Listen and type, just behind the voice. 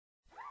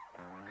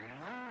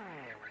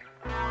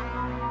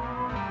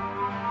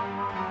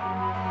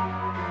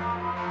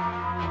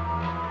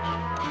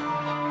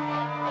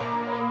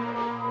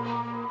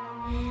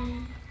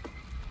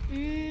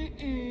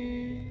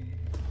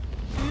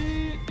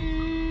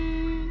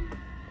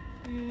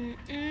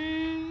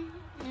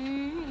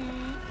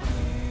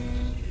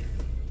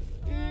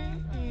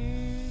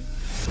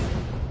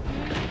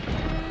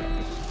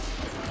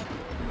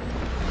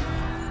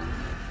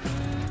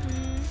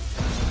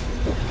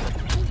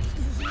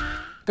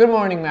Good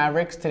morning,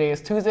 Mavericks. Today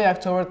is Tuesday,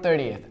 October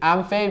 30th.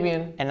 I'm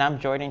Fabian. And I'm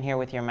Jordan here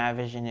with your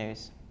MAVision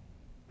news.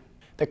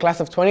 The class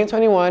of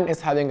 2021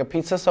 is having a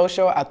pizza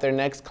social at their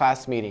next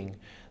class meeting.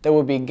 There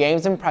will be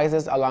games and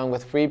prizes along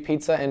with free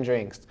pizza and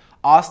drinks.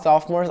 All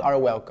sophomores are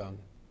welcome.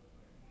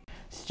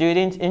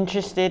 Students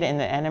interested in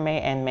the anime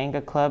and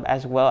manga club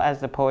as well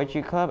as the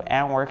poetry club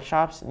and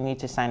workshops need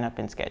to sign up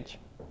and schedule.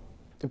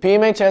 The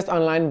PMHS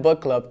Online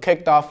Book Club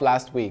kicked off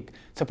last week.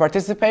 To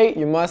participate,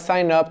 you must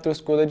sign up through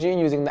Schoology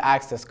using the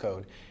access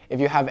code. If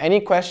you have any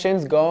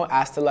questions, go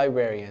ask the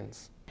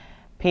librarians.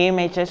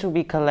 PMHS will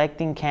be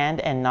collecting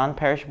canned and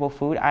non-perishable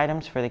food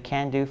items for the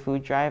Can Do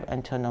Food Drive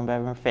until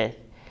November 5th.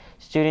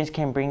 Students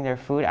can bring their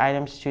food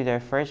items to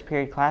their first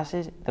period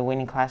classes. The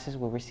winning classes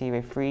will receive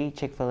a free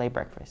Chick-fil-A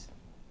breakfast.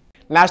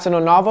 National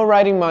Novel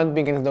Writing Month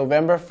begins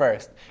November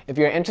 1st. If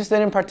you're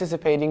interested in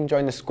participating,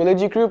 join the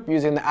Schoology group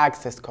using the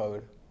access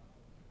code.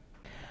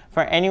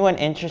 For anyone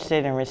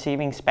interested in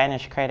receiving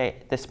Spanish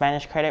credit, the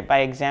Spanish credit by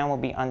exam will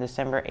be on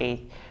December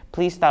 8th.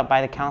 Please stop by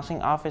the counseling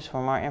office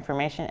for more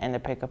information and to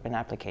pick up an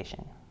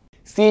application.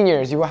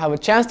 Seniors, you will have a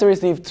chance to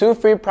receive 2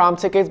 free prom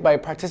tickets by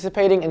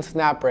participating in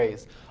Snap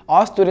Raise.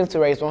 All students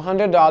who raise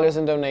 $100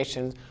 in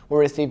donations will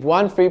receive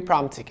 1 free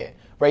prom ticket.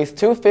 Raise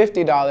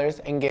 $250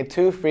 and get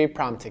 2 free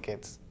prom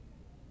tickets.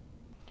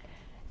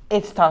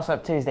 It's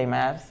Toss-Up Tuesday,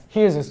 Mavs.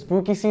 Here's a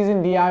spooky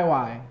season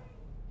DIY.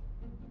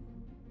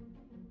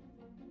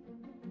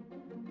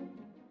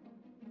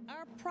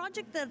 Our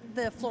project that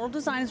the floral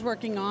design is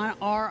working on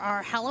are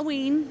our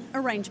Halloween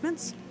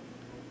arrangements.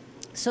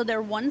 So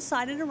they're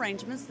one-sided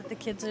arrangements that the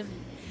kids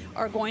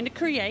are going to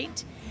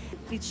create.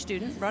 Each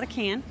student brought a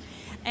can,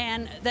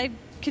 and they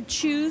could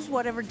choose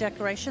whatever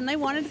decoration they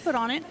wanted to put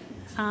on it.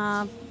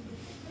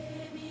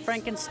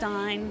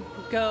 Frankenstein,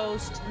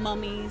 ghost,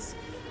 mummies.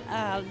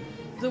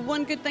 The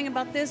one good thing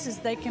about this is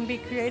they can be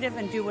creative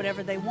and do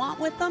whatever they want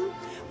with them.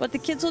 What the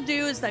kids will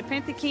do is they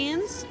paint the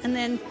cans, and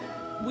then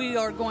we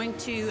are going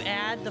to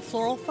add the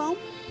floral foam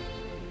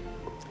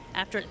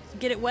after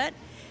get it wet,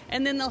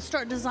 and then they'll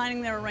start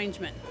designing their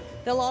arrangement.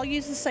 They'll all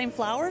use the same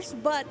flowers,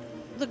 but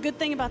the good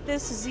thing about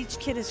this is each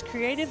kid is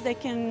creative. They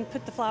can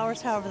put the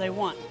flowers however they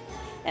want.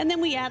 And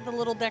then we add the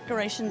little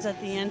decorations at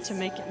the end to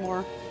make it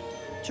more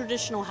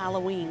traditional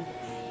Halloween.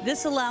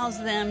 This allows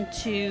them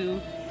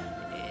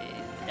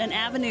an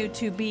avenue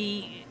to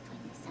be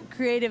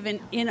creative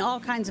in all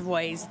kinds of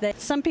ways.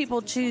 Some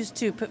people choose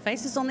to put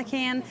faces on the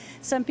can.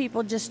 Some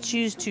people just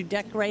choose to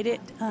decorate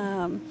it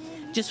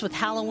just with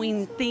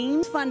Halloween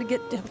themes. It's fun to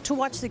get to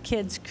watch the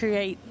kids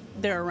create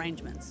their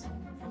arrangements.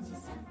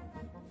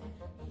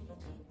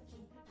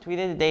 Tweet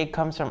of the day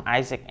comes from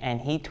Isaac, and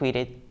he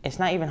tweeted, "It's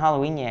not even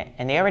Halloween yet,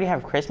 and they already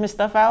have Christmas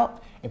stuff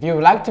out?" If you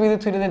would like to be the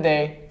tweet of the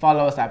day,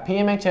 follow us at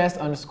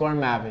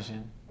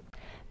PMHS_MAVision.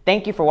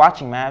 Thank you for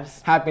watching,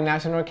 Mavs. Happy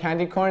National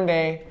Candy Corn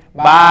Day.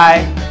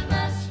 Bye.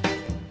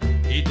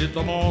 He did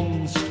the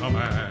monster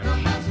mash.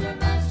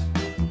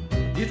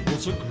 It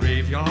was a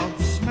graveyard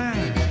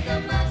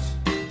smash.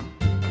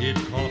 It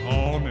caught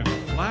on in a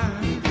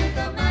flash.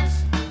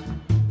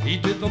 He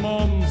did the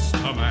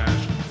monster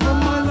mash. From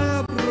my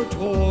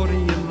laboratory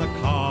in the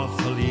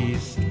castle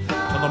east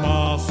to the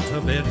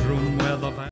master bedroom where the